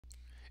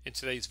In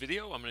today's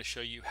video, I'm going to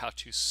show you how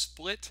to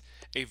split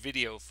a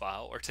video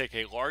file or take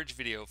a large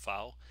video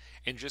file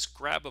and just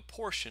grab a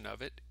portion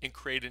of it and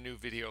create a new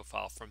video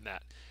file from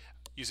that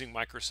using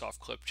Microsoft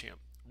Clipchamp.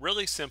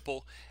 Really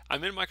simple.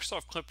 I'm in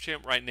Microsoft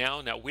Clipchamp right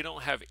now. Now we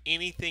don't have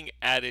anything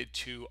added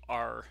to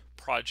our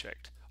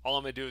project. All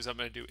I'm going to do is I'm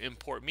going to do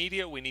import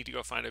media. We need to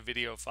go find a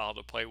video file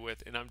to play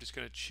with, and I'm just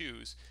going to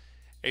choose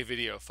a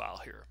video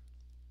file here.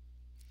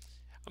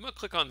 I'm going to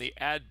click on the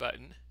add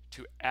button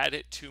to add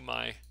it to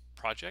my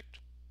project.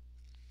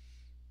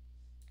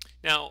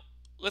 Now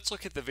let's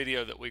look at the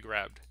video that we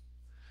grabbed.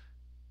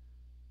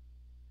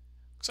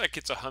 Looks like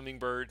it's a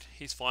hummingbird.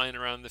 He's flying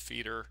around the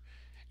feeder,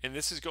 and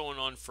this is going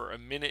on for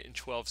 1 minute and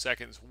 12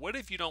 seconds. What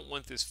if you don't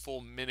want this full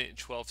 1 minute and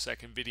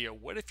 12-second video?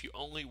 What if you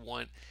only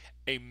want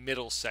a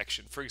middle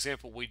section? For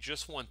example, we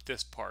just want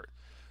this part.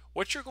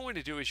 What you're going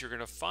to do is you're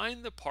going to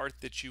find the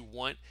part that you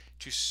want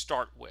to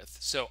start with.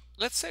 So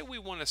let's say we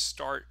want to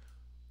start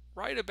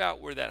right about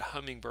where that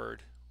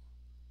hummingbird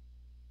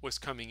was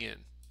coming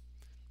in.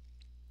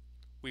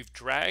 We've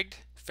dragged,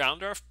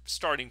 found our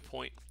starting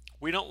point.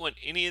 We don't want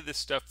any of the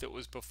stuff that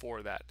was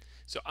before that.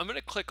 So I'm going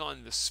to click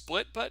on the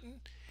split button,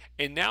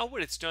 and now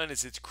what it's done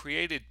is it's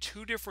created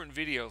two different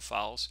video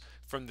files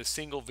from the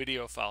single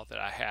video file that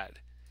I had.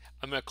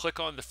 I'm going to click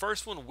on the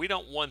first one. We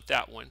don't want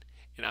that one,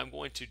 and I'm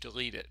going to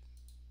delete it.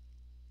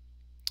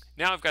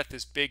 Now I've got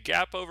this big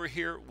gap over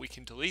here. We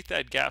can delete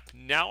that gap.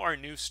 Now our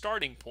new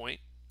starting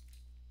point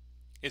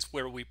is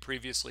where we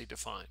previously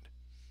defined.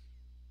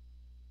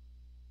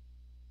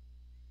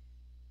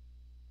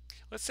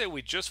 Let's say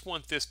we just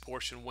want this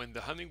portion. When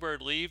the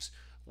hummingbird leaves,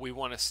 we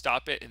want to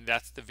stop it, and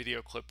that's the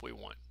video clip we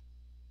want.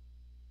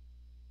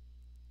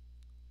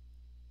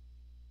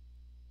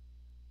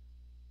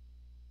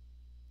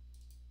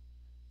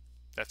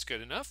 That's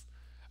good enough.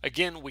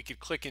 Again, we could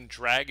click and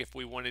drag if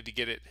we wanted to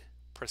get it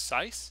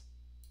precise.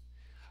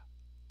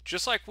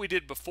 Just like we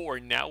did before,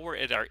 now we're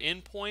at our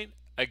end point.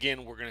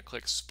 Again, we're going to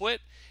click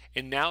split,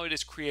 and now it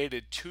has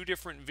created two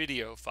different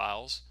video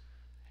files.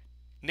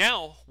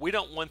 Now we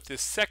don't want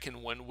this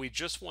second one, we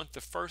just want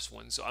the first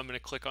one. So I'm going to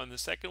click on the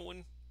second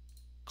one,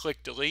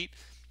 click delete.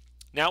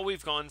 Now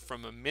we've gone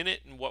from 1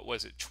 minute and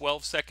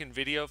 12-second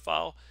video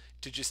file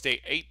to just a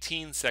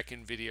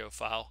 18-second video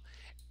file,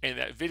 and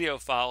that video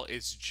file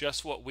is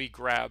just what we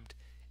grabbed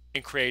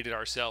and created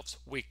ourselves.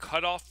 We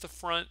cut off the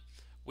front,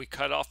 we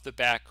cut off the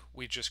back,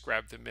 we just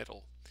grabbed the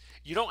middle.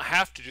 You don't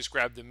have to just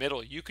grab the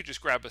middle. You could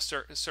just grab a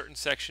certain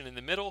section in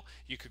the middle.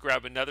 You could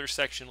grab another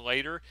section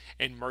later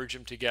and merge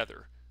them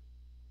together.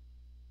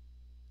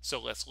 So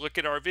let's look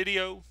at our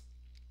video.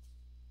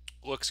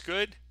 Looks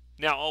good.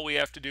 Now all we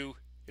have to do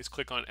is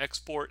click on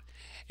export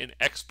and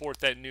export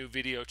that new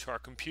video to our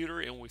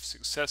computer, and we've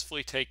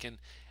successfully taken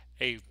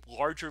a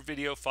larger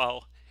video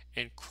file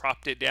and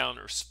cropped it down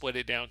or split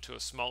it down to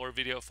a smaller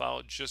video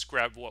file. Just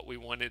grabbed what we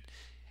wanted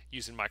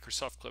using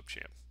Microsoft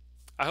Clipchamp.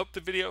 I hope the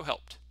video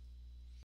helped.